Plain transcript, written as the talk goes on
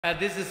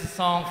This is a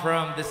song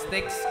from the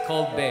Sticks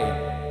called Babe.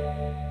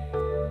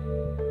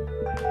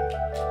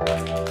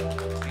 Thank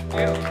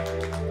you.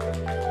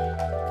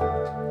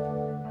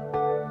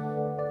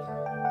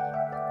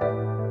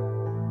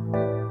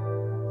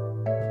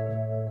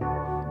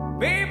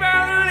 Babe,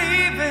 I'm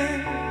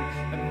leaving.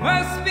 I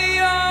must be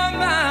on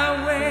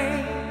my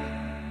way.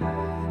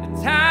 The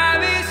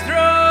time is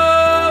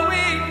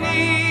drawing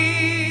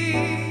near.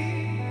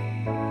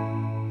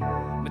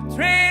 My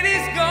train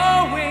is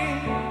going.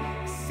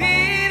 See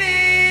it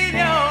in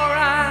your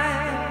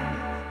eyes.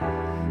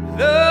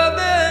 Love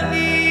the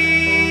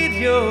need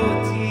your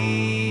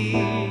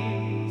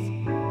tears.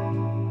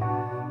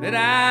 But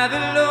I've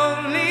been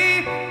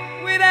lonely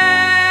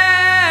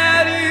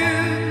without you.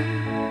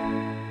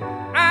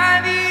 I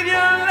need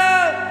your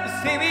love to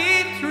see me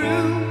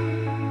through.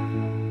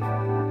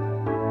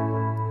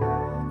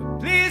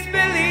 Please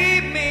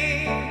believe me,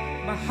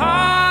 my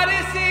heart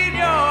is in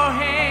your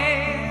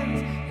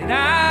hands, and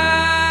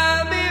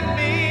I'll be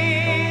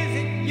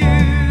missing you.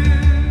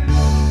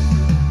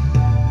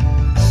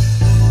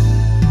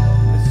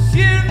 But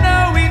you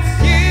know it's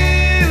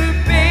you,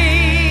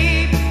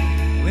 babe.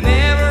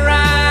 Whenever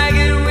I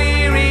get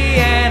weary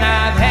and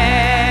I've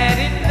had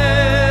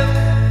enough,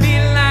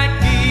 feel like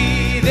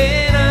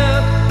giving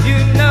up, you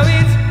know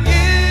it's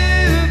you,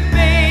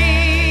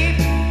 babe.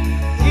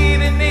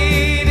 Giving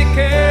me the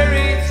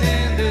courage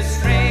and the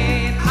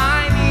strength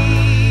I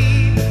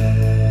need.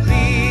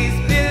 Please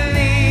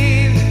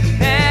believe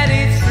that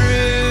it's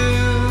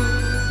true.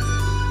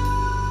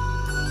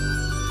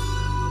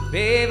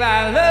 Babe,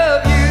 I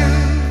love you.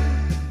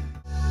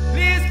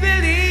 Please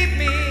believe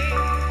me,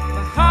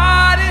 my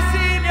heart is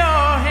in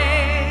your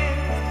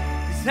hands,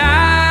 'cause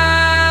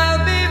I'll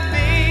be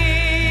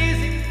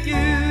missing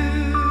you.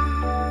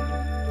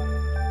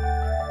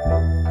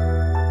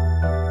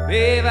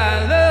 Babe, I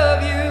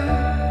love you.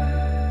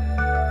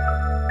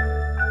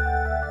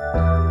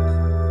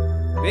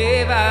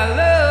 Babe, I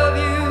love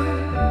you.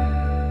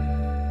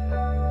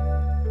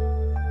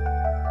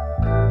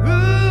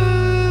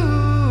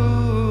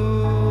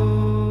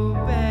 Ooh,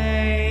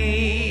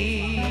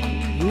 babe.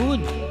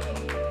 Good.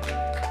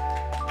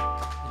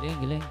 Galing,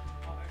 galing.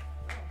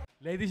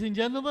 Ladies and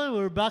gentlemen,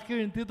 we're back here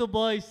in Tito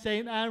Boy's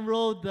St. Anne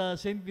Road,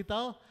 St.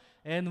 Vital.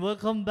 And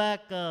welcome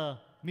back,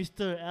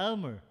 Mr.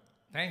 Elmer.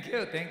 Thank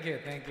you, thank you,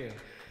 thank you.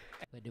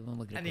 Pwede mo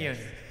Ano mag-request. yun?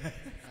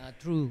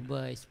 True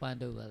by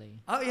Spando Ballet.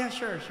 Oh yeah,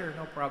 sure,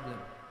 no problem.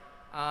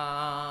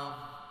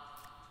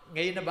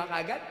 Ngayon na ba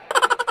kagad?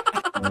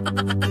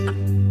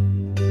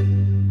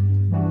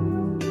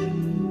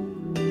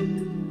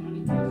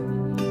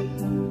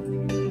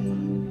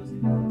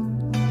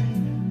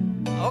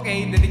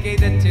 Okay,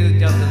 dedicated to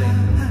Jocelyn.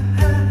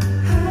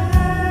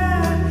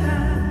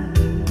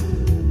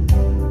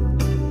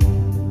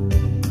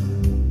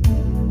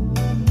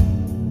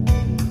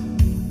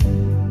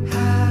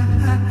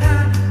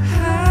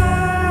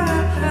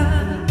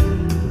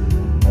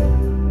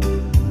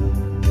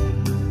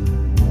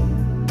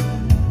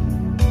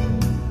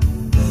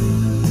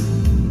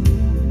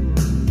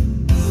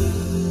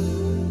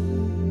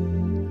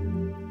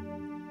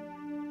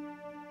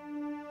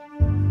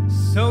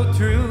 So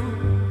true,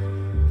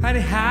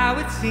 funny how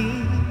it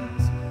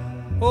seems,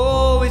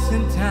 always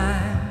in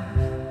time,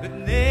 but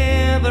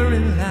never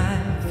in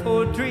line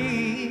for a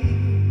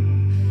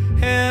dream.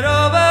 Head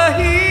over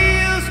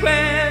heels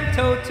went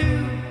toe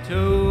to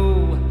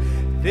toe.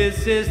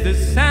 This is the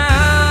sound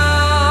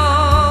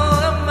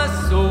of my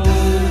soul.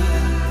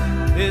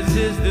 This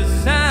is the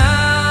sound.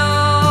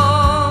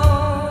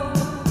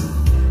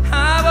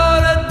 I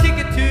bought a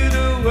ticket to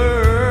the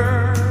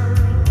world,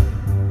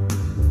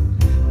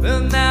 but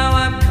now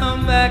I'm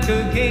come back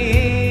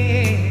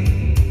again.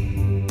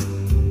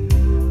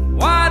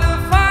 Why to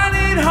find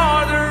it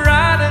hard to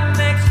ride the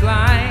next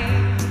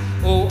line?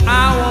 Oh,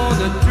 I want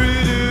the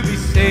truth to be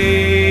said.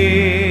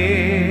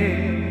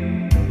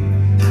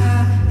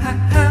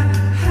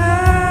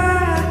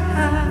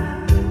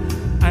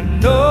 I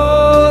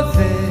know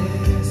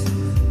this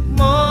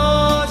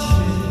much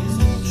is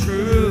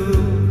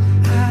true.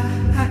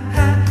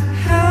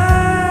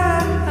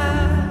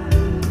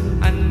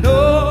 I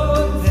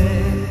know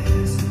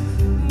this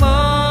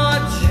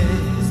much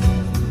is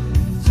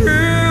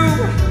true.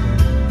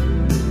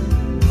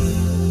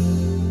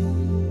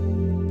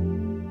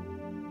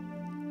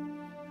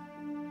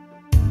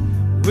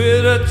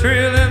 With a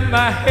thrill in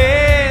my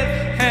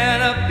head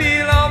and a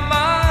feel on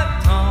my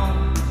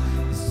tongue,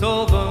 it's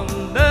over,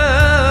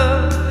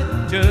 love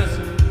had just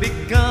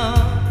begun.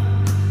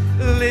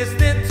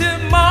 Listening to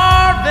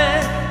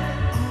Marvin,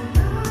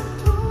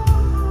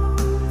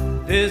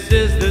 this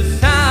is the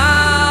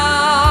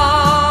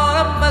sound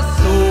of my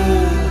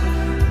soul.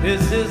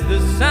 This is the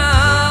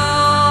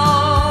sound,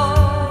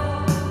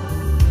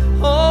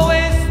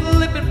 always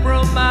slipping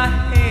from my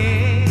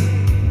hands.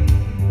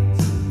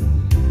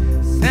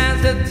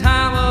 Sense the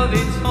time of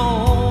its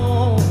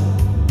own.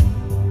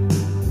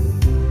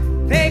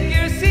 Take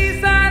your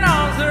seaside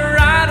arms and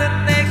ride the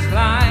next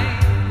line.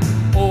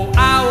 Oh, I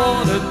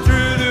want the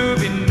truth to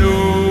be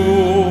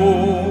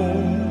known.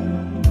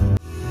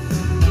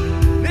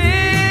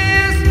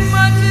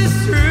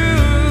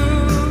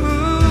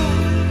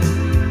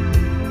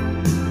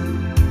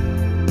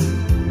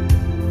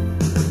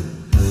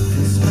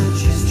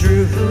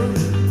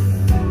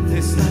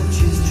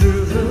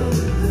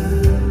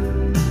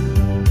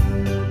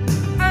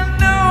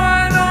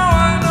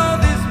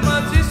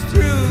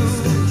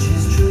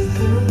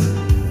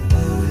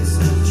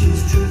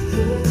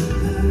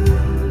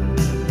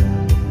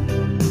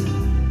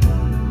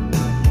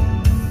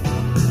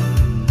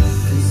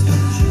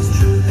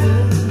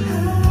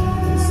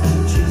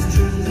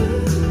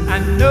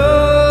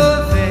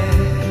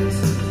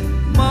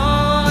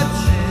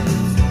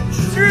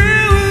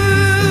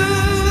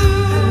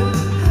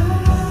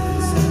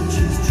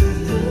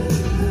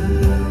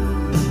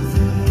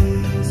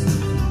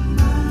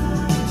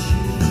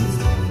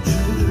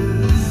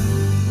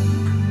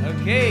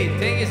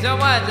 so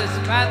much,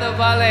 Spando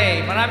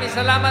Ballet. Maraming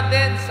salamat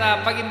din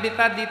sa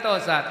pag-imbita dito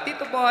sa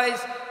Tito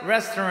Boy's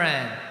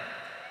Restaurant.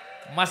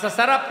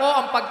 Masasarap po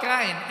ang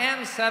pagkain,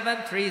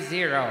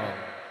 M730.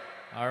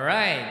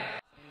 Alright.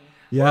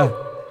 Yeah.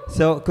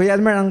 So, Kuya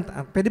Elmer,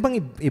 pwede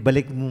bang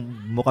ibalik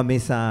mo kami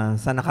sa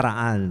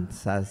nakaraan,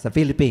 sa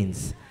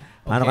Philippines?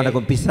 Paano ka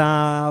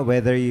nag-umpisa?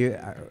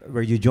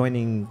 Were you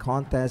joining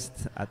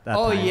contest at that time?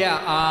 Oh yeah,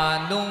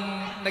 nung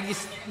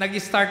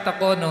nag-start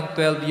ako nung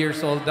 12 years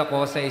old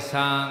ako sa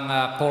isang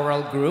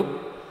choral group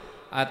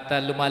at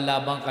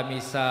lumalabang kami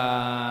sa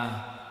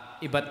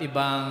iba't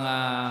ibang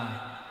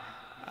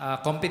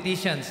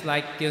competitions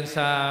like yun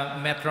sa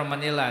Metro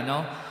Manila,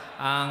 no?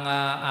 Ang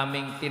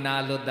aming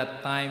tinalo that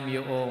time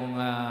yung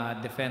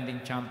defending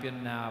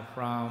champion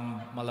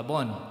from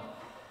Malabon.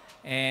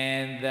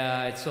 And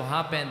it so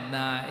happened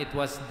na it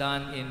was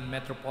done in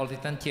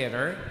Metropolitan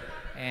Theater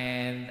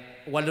and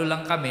 8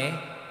 lang kami,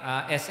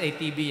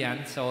 SATB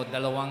yan, so 2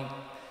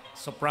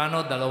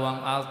 soprano, 2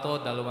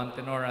 alto, 2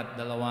 tenor at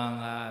 2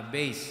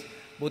 bass.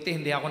 Buti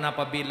hindi ako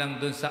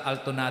napabilang dun sa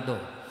altonado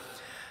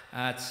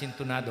at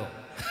sintonado.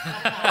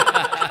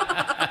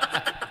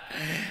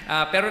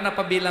 Pero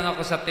napabilang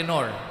ako sa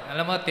tenor.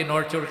 Alam mo,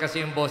 tenorture kasi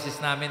yung boses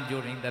namin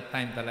during that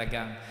time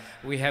talagang.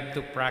 We have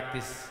to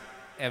practice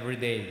every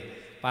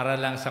day para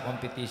lang sa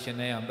competition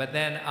na yun. But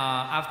then,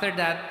 after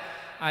that,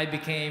 I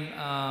became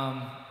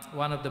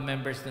one of the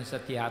members dun sa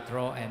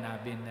teatro and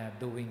I've been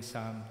doing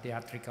some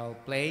theatrical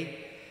play.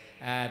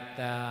 At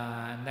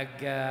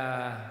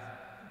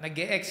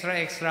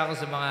nag-extra ako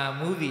sa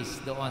mga movies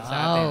doon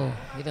sa atin.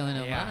 Ito mo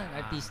naman,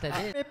 artista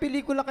din. May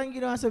pelikula kayong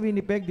ginawa sa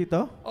Winnipeg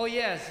dito? Oh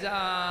yes,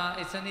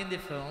 it's an indie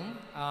film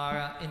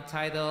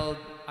entitled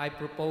I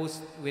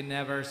Propose We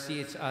Never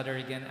See Each Other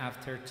Again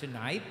After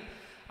Tonight.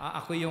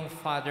 Ako yung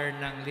father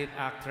ng lead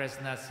actress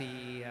na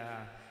si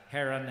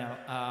Hera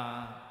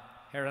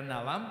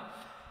Nalam.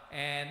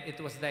 And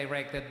it was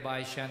directed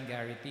by Sean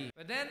Garrity.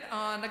 But then,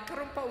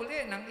 nagkaroon pa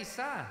uli ng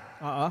isa.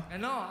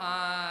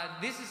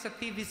 This is a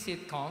TV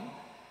sitcom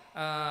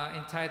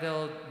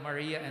entitled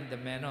Maria and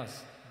the Menos.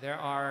 There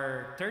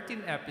are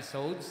 13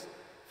 episodes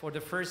for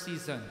the first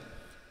season.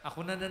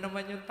 Ako na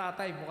naman yung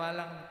tatay. Mukha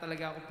lang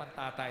talaga ako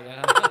pantatay.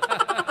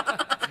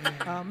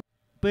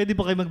 Pwede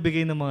ba kayo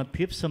magbigay ng mga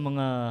tips sa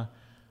mga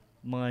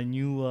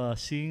new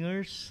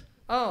singers?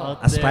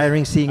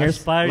 Aspiring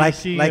singers,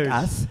 like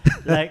us.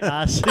 Like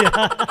us,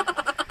 yeah.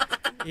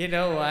 You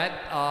know what?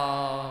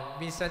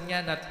 Minsan nga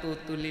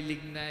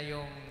natutulilig na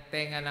yung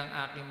tenga ng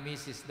aking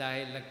misis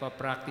dahil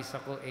nagpa-practice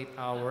ako 8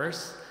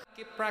 hours.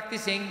 Keep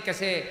practicing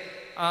kasi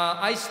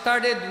I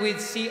started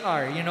with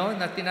CR, you know,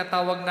 na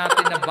tinatawag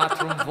natin na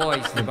bathroom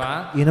voice, di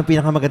ba? Yun ang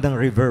pinakamagandang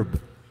reverb.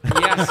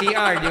 Yeah,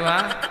 CR, di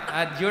ba?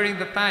 During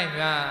the time.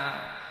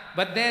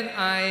 But then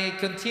I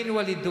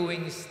continually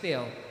doing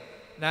still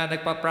na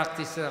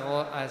nagpa-practice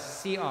ako as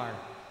CR.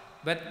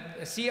 But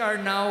CR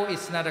now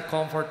is not a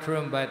comfort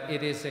room, but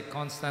it is a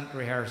constant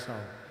rehearsal.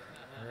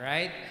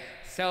 Right?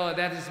 So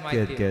that is my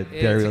tip. Good.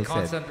 It's Very a well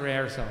constant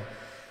rehearsal.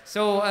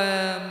 So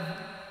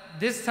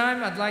this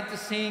time I'd like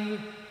to sing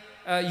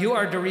You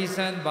Are the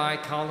Reason by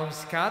Callum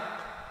Scott.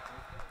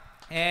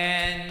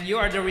 And you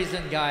are the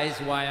reason, guys,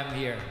 why I'm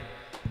here.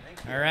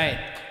 All right.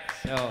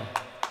 So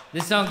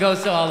this song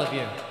goes to all of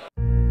you.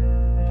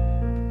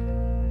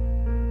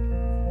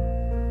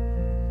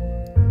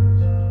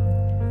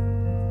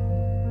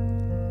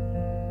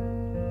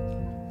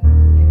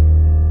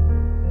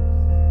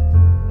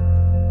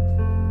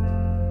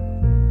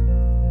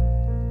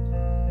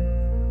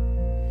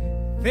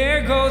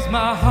 There goes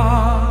my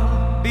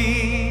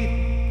heartbeat,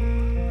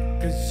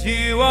 'cause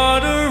you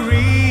are the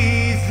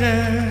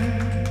reason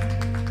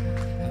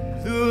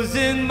I'm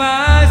losing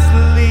my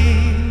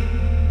sleep.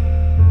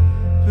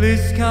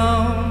 Please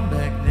come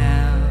back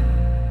now.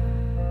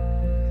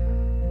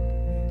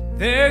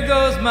 There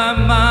goes my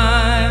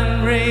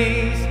mind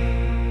race,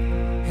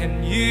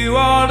 and you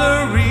are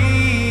the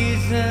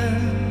reason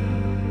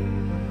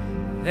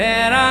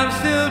that I'm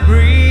still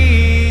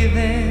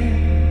breathing.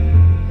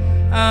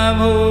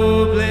 I'm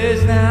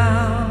hopeless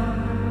now.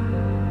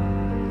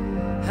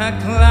 I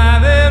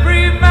climb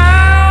every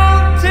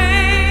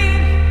mountain,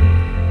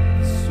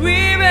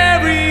 swim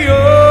every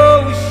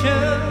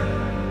ocean,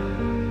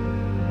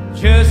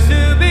 just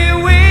to be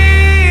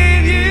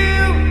with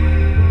you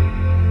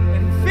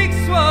and fix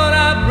what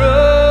I've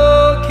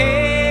broken.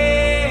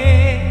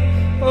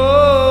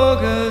 Oh,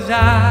 'cause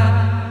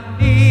I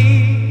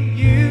need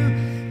you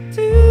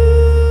to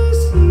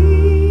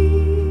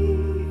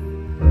see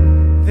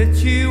that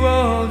you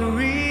are the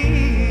reason.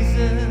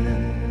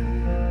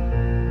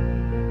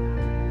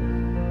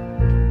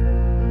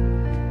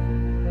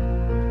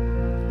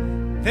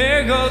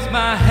 There goes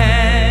my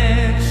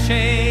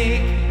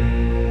handshake,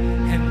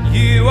 and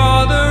you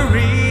are the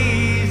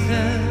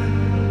reason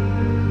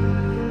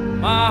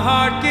my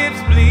heart keeps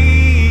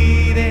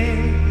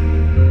bleeding,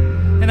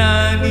 and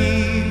I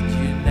need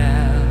you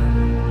now.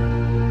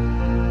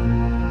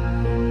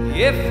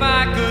 If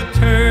I could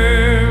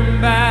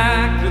turn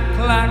back the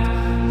clock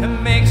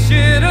and make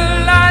sure the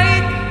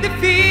light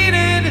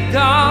defeated the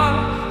dark,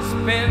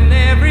 spend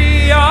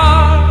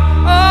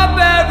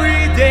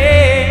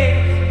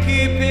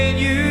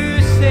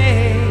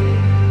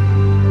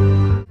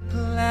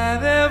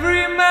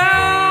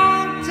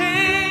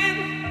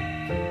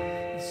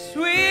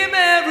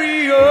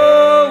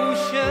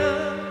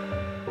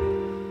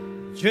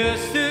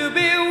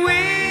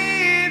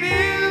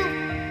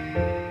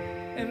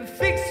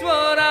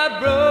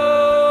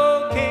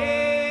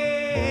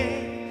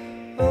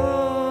away.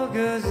 Oh,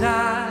 'cause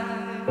I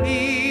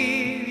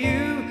need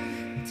you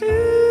to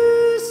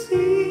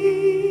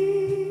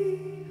see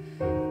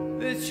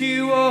that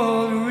you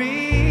are the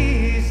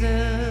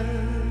reason.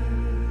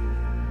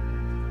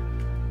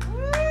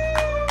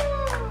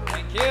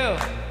 Thank you.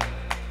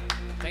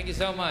 Thank you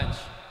so much.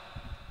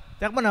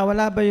 Teka mo na,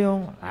 wala ba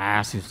yung...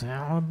 Oh,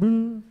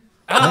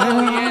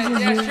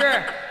 yes,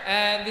 sure.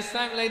 And this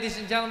time,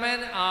 ladies and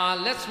gentlemen,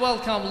 let's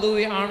welcome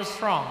Louis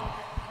Armstrong.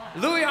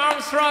 Louis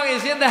Armstrong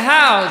is in the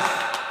house.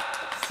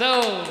 So,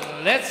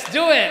 let's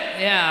do it.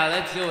 Yeah,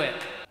 let's do it.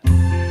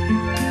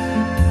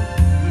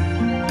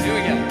 Here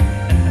we go.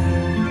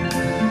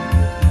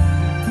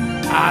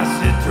 I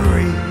should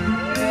dream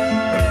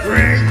of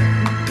green,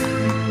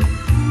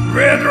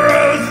 red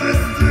roses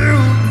too.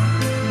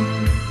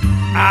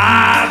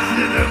 I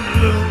see them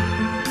blue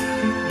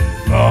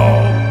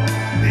for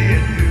me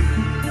and you.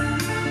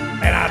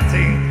 And I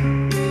think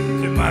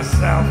to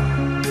myself,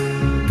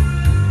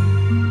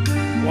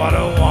 what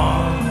a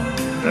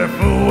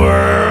wonderful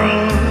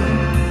world.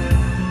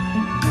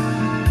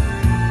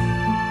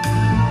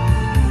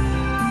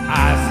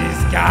 I see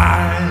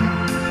sky,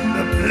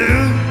 the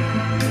blue,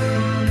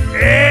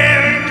 and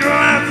a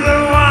glass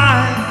of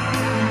wine,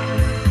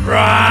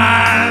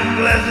 bright,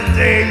 pleasant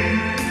day,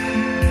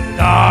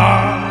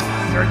 dark,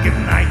 circuit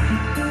night,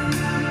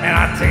 and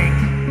I think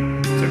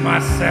to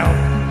myself,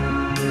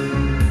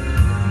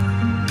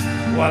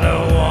 what a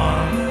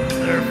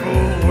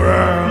wonderful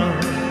world.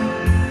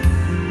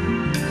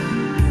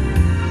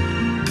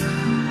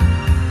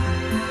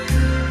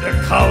 The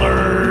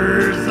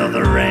colors of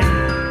the rain,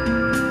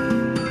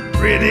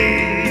 pretty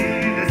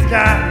in the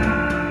sky,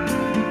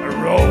 a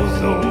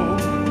rose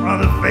on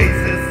the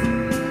faces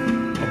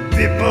of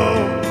people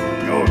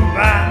going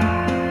by.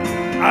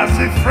 I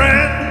see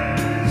friends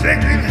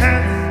shaking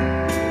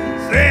hands,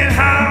 saying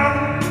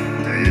how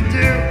do you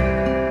do?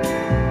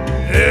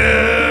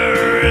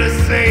 Here is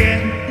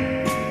saying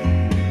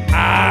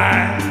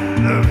I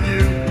love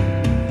you.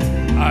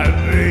 I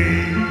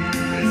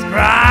babies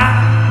cry,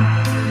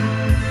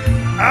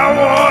 I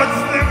watch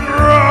them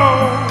grow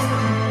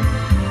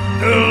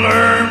to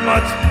learn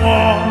much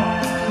more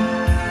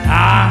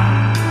I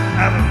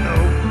never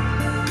know.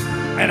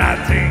 And I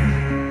think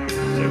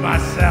to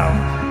myself,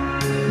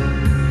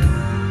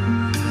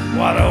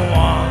 what a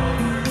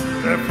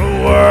wonderful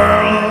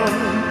world.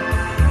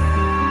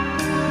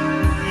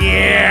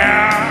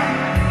 Yeah,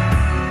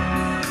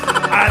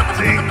 I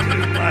think to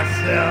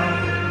myself,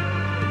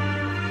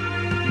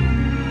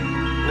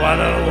 what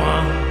a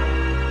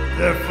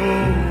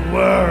wonderful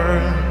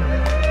world.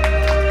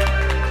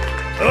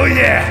 Oh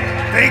yeah,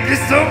 thank you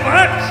so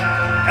much.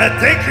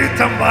 Thank you,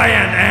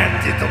 Tambayan and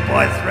Tito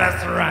Boy's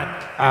Restaurant.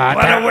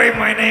 By the way,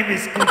 my name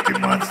is Cookie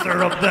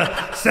Monster of the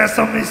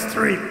Sesame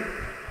Street.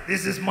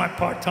 This is my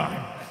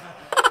part-time.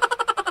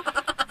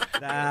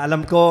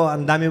 Alam ko,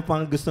 ang dami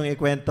pang gustong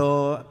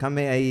ikwento.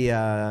 Kami ay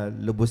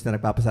lubos na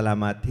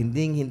nagpapasalamat.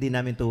 Hindi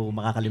namin to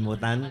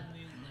makakalimutan.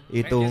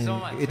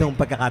 Itong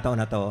pagkakataon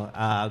na to.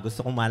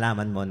 Gusto kong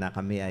malaman mo na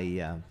kami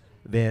ay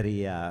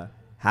very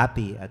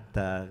happy at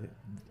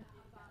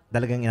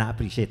talagang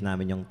ina-appreciate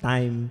namin yung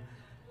time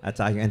at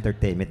saka yung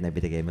entertainment na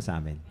binigay mo sa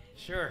amin.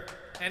 Sure.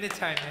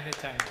 Anytime,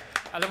 anytime.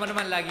 Alam mo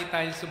naman, lagi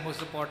tayong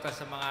sumusuporta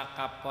sa mga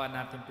kapwa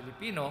natin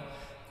Pilipino.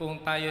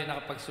 Kung tayo ay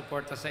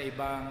nakapagsuporta sa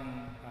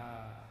ibang,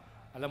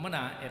 alam mo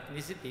na,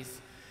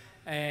 ethnicities,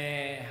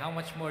 how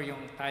much more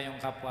yung tayong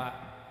kapwa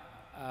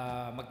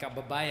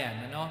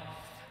magkababayan, ano?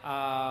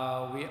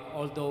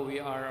 Although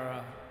we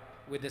are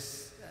with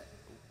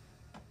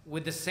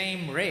the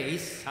same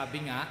race,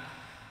 sabi nga,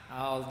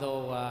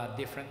 although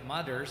different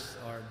mothers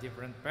or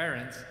different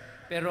parents,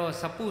 pero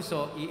sa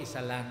puso,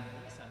 iisa lang.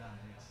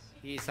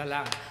 Iisa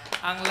lang.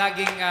 Ang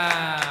laging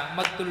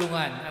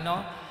magtulungan,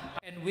 ano?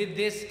 And with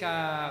this,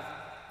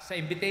 sa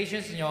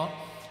invitations nyo,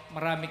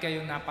 marami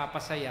kayong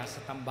napapasaya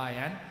sa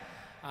Tambayan.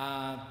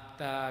 At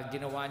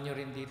ginawa nyo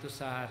rin dito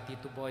sa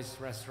Tito Boy's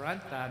Restaurant.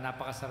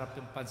 Napakasarap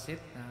yung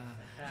pansit na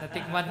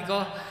natikman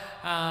ko.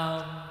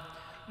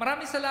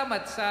 Maraming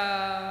salamat sa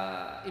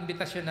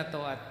imbitasyon na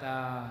to at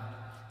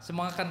sa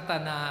mga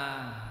kanta na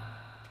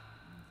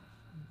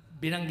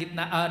binanggit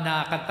na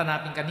kanta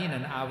natin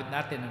kanina, na awit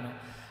natin, ano.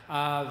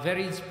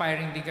 Very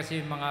inspiring din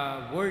kasi yung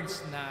mga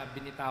words na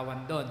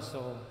binitawan doon.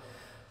 So,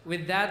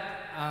 with that,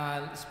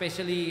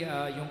 especially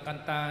yung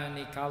kanta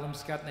ni Callum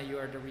Scott na You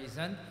Are the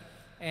Reason,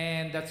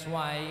 and that's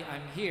why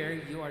I'm here,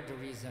 You Are the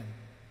Reason.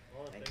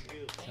 Oh, thank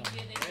you. So,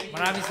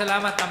 maraming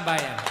salamat,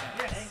 Tambayan.